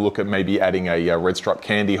have had a look at maybe adding a red stripe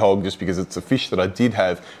candy hog, just because it's a fish that I did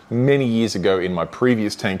have many years ago in my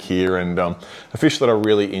previous tank here, and a fish that I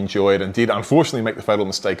really enjoyed, and did unfortunately make the fatal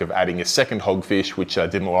mistake of adding a second hogfish, which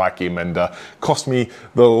didn't like him, and cost me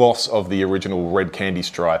the loss of the original red candy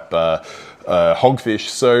stripe hogfish.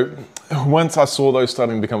 So once I saw those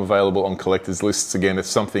starting to become available on collectors lists again, it's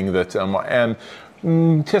something that I am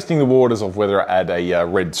testing the waters of whether I add a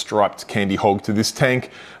red striped candy hog to this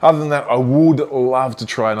tank. Other than that, I would love to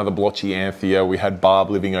try another blotchy anthea. We had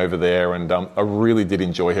Barb living over there, and I really did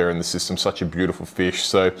enjoy her in the system. Such a beautiful fish.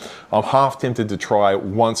 So I'm half tempted to try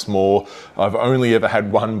once more. I've only ever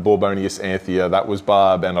had one Bourbonius anthea. That was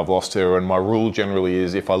Barb, and I've lost her. And my rule generally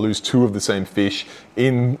is if I lose two of the same fish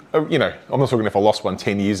in, you know, I'm not talking if I lost one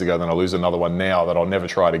 10 years ago, then I'll lose another one now, that I'll never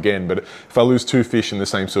try it again. But if I lose two fish in the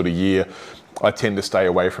same sort of year, I tend to stay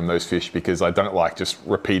away from those fish because I don't like just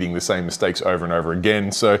repeating the same mistakes over and over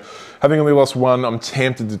again. So having only lost one, I'm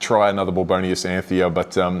tempted to try another Bourbonius anthea,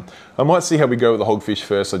 but I might see how we go with the hogfish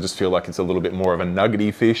first. I just feel like it's a little bit more of a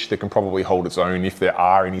nuggety fish that can probably hold its own if there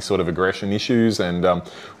are any sort of aggression issues, and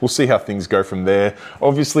we'll see how things go from there.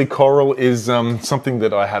 Obviously, coral is something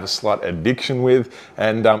that I have a slight addiction with,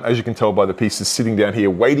 and as you can tell by the pieces sitting down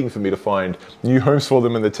here waiting for me to find new homes for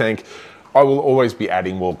them in the tank, I will always be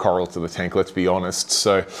adding more coral to the tank, let's be honest.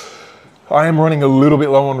 So I am running a little bit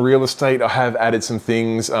low on real estate. I have added some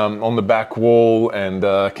things on the back wall, and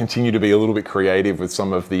continue to be a little bit creative with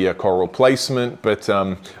some of the coral placement. But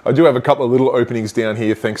I do have a couple of little openings down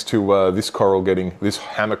here thanks to this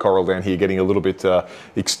hammer coral down here getting a little bit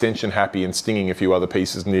extension happy and stinging a few other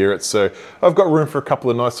pieces near it. So I've got room for a couple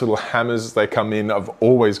of nice little hammers as they come in. I've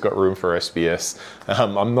always got room for SBS.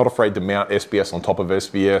 I'm not afraid to mount SBS on top of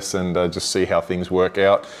SBS and just see how things work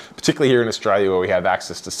out, particularly here in Australia where we have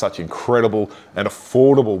access to such incredible and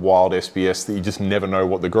affordable wild SBS that you just never know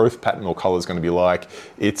what the growth pattern or color is going to be like.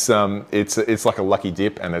 It's like a lucky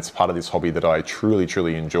dip, and it's part of this hobby that I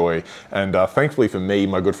truly enjoy. And thankfully for me,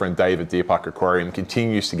 my good friend Dave at Deer Park Aquarium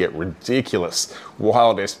continues to get ridiculous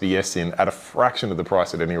wild SBS in at a fraction of the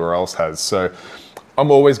price that anywhere else has. So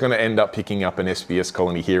I'm always going to end up picking up an SBS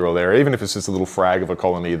colony here or there, even if it's just a little frag of a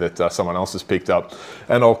colony that someone else has picked up,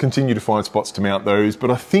 and I'll continue to find spots to mount those.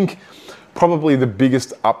 But I think probably the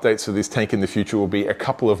biggest updates for this tank in the future will be a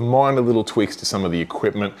couple of minor little tweaks to some of the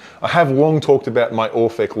equipment. I have long talked about my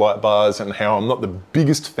Orphec light bars and how I'm not the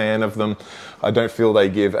biggest fan of them. I don't feel they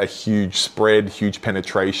give a huge spread, huge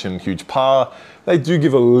penetration, huge power. They do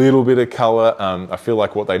give a little bit of color. I feel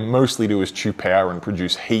like what they mostly do is chew power and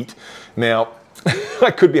produce heat. Now, I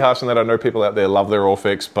could be harsh on that. I know people out there love their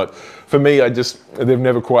Orphecs, but for me, they've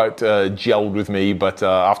never quite gelled with me. But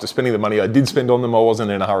after spending the money I did spend on them, I wasn't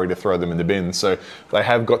in a hurry to throw them in the bin. So they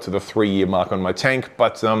have got to the 3-year mark on my tank.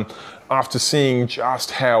 But after seeing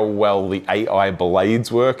just how well the AI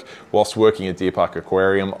blades work whilst working at Deer Park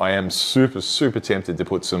Aquarium, I am super tempted to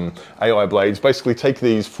put some AI blades. Basically take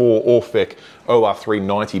these 4 Orphec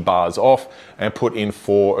OR390 bars off and put in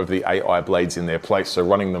 4 of the AI blades in their place. So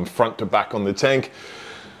running them front to back on the tank.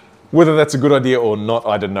 Whether that's a good idea or not,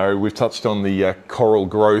 I don't know. We've touched on the coral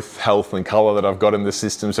growth, health and color that I've got in the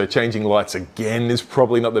system, so changing lights again is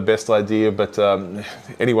probably not the best idea, but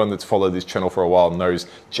anyone that's followed this channel for a while knows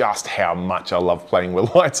just how much I love playing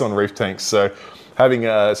with lights on reef tanks. So having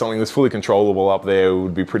something that's fully controllable up there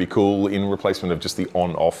would be pretty cool in replacement of just the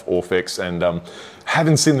on-off Orphecs, and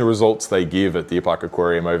having seen the results they give at Deer Park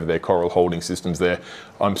Aquarium over their coral holding systems there,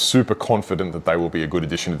 I'm super confident that they will be a good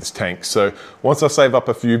addition to this tank. So once I save up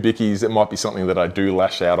a few bickies, it might be something that I do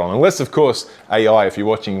lash out on. Unless, of course, AI, if you're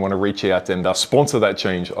watching, want to reach out and sponsor that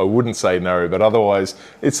change, I wouldn't say no, but otherwise,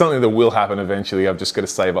 it's something that will happen eventually. I've just got to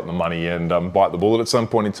save up the money and bite the bullet at some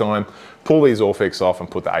point in time, pull these Orphecs off and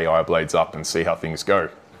put the AI blades up and see how things go.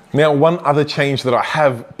 Now, one other change that I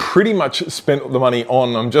have pretty much spent the money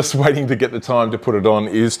on, I'm just waiting to get the time to put it on,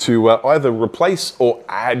 is to either replace or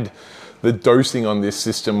add the dosing on this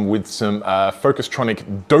system with some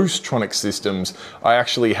Focustronic Dosetronic systems. I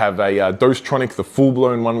actually have a Dosetronic, the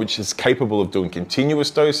full-blown one, which is capable of doing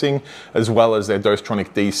continuous dosing, as well as their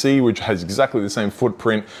Dosetronic DC, which has exactly the same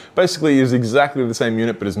footprint, basically is exactly the same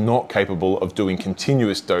unit, but is not capable of doing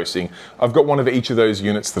continuous dosing. I've got one of each of those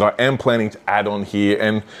units that I am planning to add on here,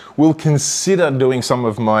 and will consider doing some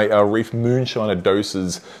of my Reef Moonshiner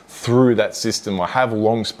doses through that system. I have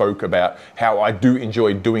long spoke about how I do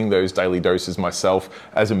enjoy doing those daily daily doses myself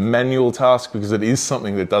as a manual task, because it is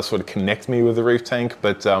something that does sort of connect me with the reef tank.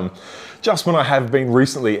 But just when I have been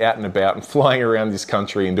recently out and about and flying around this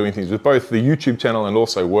country and doing things with both the YouTube channel and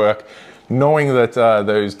also work, knowing that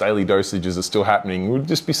those daily dosages are still happening would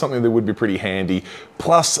just be something that would be pretty handy.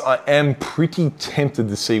 Plus, I am pretty tempted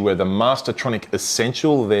to see where the Mastertronic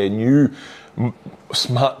Essential, their new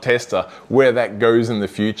smart tester, where that goes in the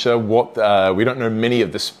future. We don't know many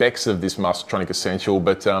of the specs of this Mastertronic Essential,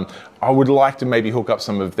 but I would like to maybe hook up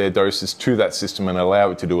some of their doses to that system and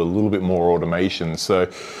allow it to do a little bit more automation. So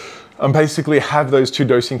basically have those 2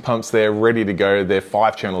 dosing pumps there ready to go. They're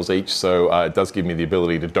 5 channels each, so it does give me the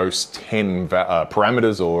ability to dose 10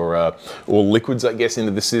 parameters or liquids, I guess,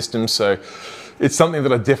 into the system. So it's something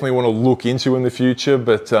that I definitely want to look into in the future,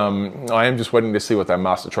 but I am just waiting to see what that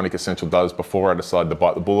Mastertronic Essential does before I decide to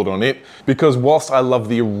bite the bullet on it. Because whilst I love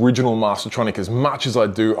the original Mastertronic as much as I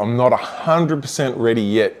do, I'm not 100% ready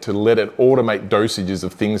yet to let it automate dosages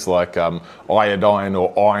of things like iodine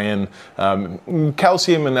or iron,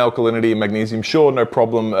 calcium and alkalinity and magnesium, sure, no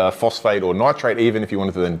problem, phosphate or nitrate, even if you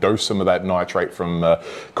wanted to then dose some of that nitrate from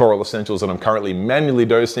Coral Essentials that I'm currently manually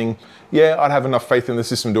dosing. Yeah, I'd have enough faith in the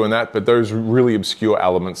system doing that, but those really obscure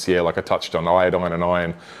elements, yeah, like I touched on, iodine and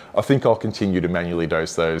iron, I think I'll continue to manually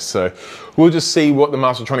dose those. So we'll just see what the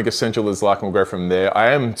Mastertronic Essential is like and we'll go from there.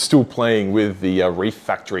 I am still playing with the Reef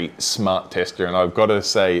Factory Smart Tester, and I've got to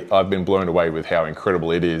say I've been blown away with how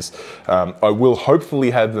incredible it is. I will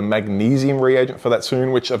hopefully have the magnesium reagent for that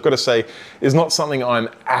soon, which I've got to say is not something I'm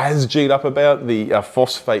as G'd up about. The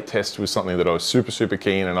phosphate test was something that I was super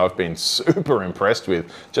keen, and I've been super impressed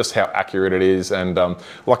with just how accurate it is. And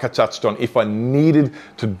like I touched on, if I needed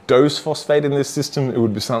to dose phosphate in this system, it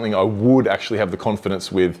would be something I would actually have the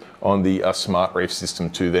confidence with on the Smart Reef system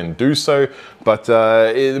to then do so. But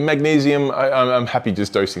the magnesium, I'm happy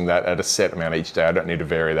just dosing that at a set amount each day. I don't need to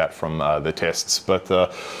vary that from the tests.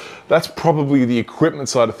 But that's probably the equipment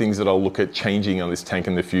side of things that I'll look at changing on this tank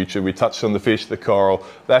in the future. We touched on the fish, the coral,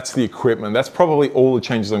 that's the equipment. That's probably all the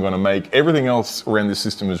changes I'm going to make. Everything else around this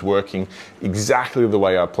system is working exactly the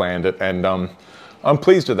way I planned it. And I'm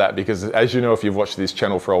pleased with that, because as you know, if you've watched this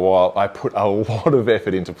channel for a while, I put a lot of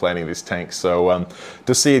effort into planning this tank. So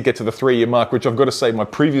to see it get to the 3-year mark, which I've got to say, my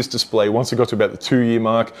previous display, once it got to about the 2-year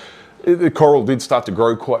mark, the coral did start to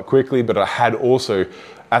grow quite quickly, but I had also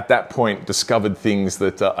at that point discovered things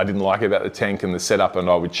that I didn't like about the tank and the setup, and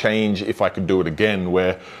I would change if I could do it again,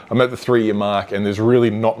 where I'm at the 3-year mark and there's really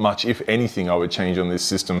not much, if anything, I would change on this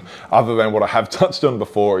system, other than what I have touched on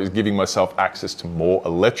before, is giving myself access to more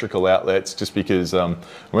electrical outlets, just because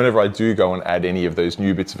whenever I do go and add any of those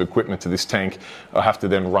new bits of equipment to this tank, I have to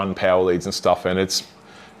then run power leads and stuff, and it's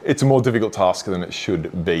a more difficult task than it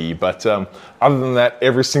should be. But other than that,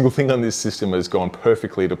 every single thing on this system has gone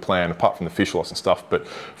perfectly to plan, apart from the fish loss and stuff. But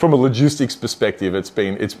from a logistics perspective, it's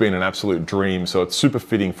been an absolute dream. So it's super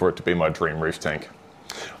fitting for it to be my dream reef tank.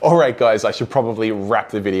 All right, guys, I should probably wrap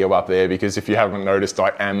the video up there, because if you haven't noticed,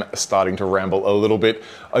 I am starting to ramble a little bit.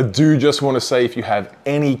 I do just want to say, if you have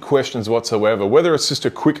any questions whatsoever, whether it's just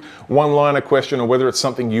a quick one-liner question or whether it's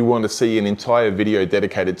something you want to see an entire video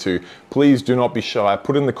dedicated to, please do not be shy.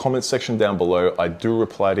 Put it in the comment section down below. I do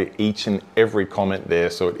reply to each and every comment there,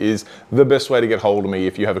 so it is the best way to get hold of me.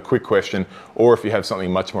 If you have a quick question, or if you have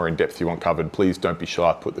something much more in-depth you want covered, please don't be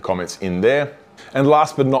shy. Put the comments in there. And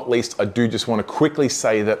last but not least, I do just want to quickly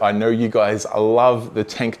say that I know you guys love the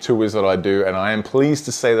tank tours that I do, and I am pleased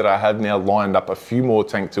to say that I have now lined up a few more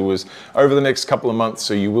tank tours over the next couple of months,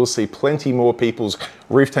 so you will see plenty more people's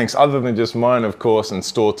reef tanks other than just mine, of course, and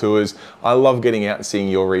store tours. I love getting out and seeing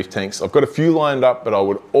your reef tanks. I've got a few lined up, but I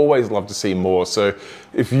would always love to see more. So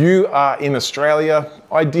if you are in Australia,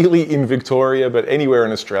 ideally in Victoria, but anywhere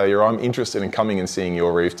in Australia, I'm interested in coming and seeing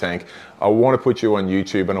your reef tank. I want to put you on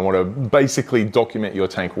YouTube, and I want to basically document your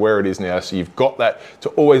tank where it is now, so you've got that to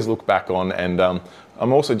always look back on. And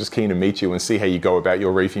I'm also just keen to meet you and see how you go about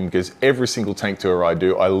your reefing, because every single tank tour I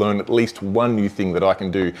do, I learn at least one new thing that I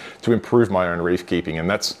can do to improve my own reef keeping. And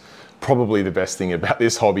that's probably the best thing about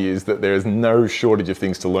this hobby, is that there is no shortage of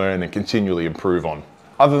things to learn and continually improve on.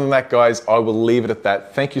 Other than that, guys, I will leave it at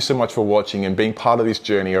that. Thank you so much for watching and being part of this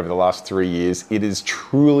journey over the last 3 years. It is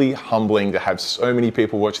truly humbling to have so many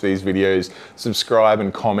people watch these videos, subscribe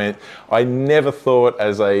and comment. I never thought,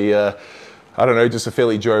 as a I don't know, just a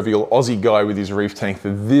fairly jovial Aussie guy with his reef tank,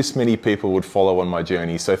 that this many people would follow on my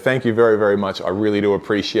journey. So thank you very, very much. I really do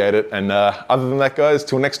appreciate it. And other than that, guys,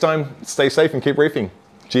 till next time, stay safe and keep reefing.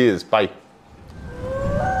 Cheers. Bye.